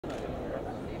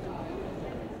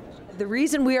The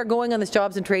reason we are going on this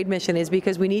jobs and trade mission is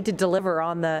because we need to deliver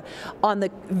on the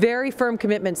very firm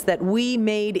commitments that we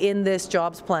made in this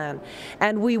jobs plan.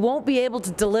 And we won't be able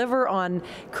to deliver on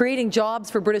creating jobs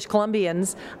for British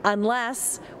Columbians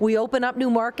unless we open up new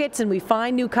markets and we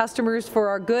find new customers for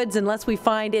our goods, unless we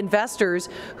find investors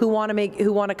who want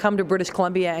to come to British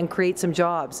Columbia and create some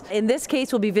jobs. In this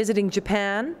case, we'll be visiting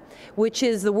Japan, which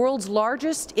is the world's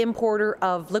largest importer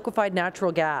of liquefied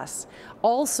natural gas.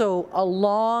 Also a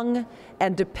long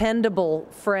and dependable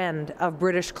friend of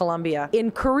British Columbia.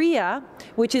 In Korea,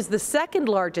 which is the second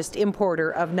largest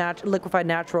importer of liquefied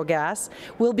natural gas,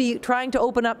 we'll be trying to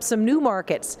open up some new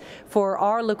markets for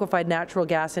our liquefied natural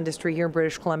gas industry here in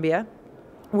British Columbia.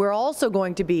 We're also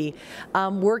going to be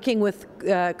working with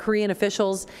Korean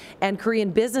officials and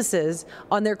Korean businesses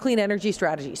on their clean energy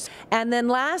strategies. And then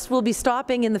last, we'll be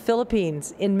stopping in the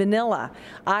Philippines, in Manila.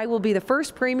 I will be the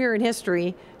first premier in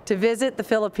history to visit the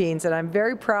Philippines, and I'm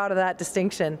very proud of that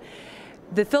distinction.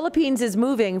 The Philippines is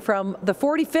moving from the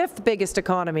 45th biggest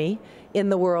economy in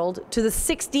the world to the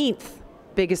 16th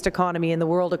biggest economy in the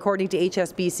world, according to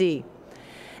HSBC.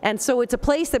 And so it's a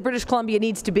place that British Columbia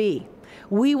needs to be.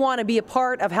 We want to be a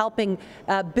part of helping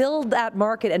build that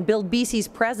market and build BC's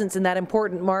presence in that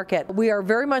important market. We are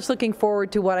very much looking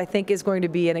forward to what I think is going to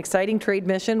be an exciting trade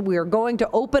mission. We are going to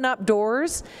open up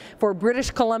doors for British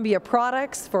Columbia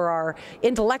products, for our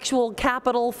intellectual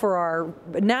capital, for our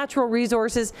natural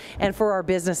resources, and for our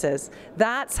businesses.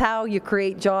 That's how you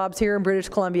create jobs here in British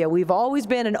Columbia. We've always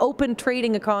been an open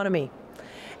trading economy.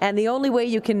 And the only way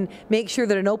you can make sure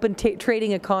that an open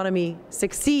trading economy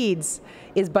succeeds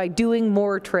is by doing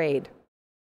more trade.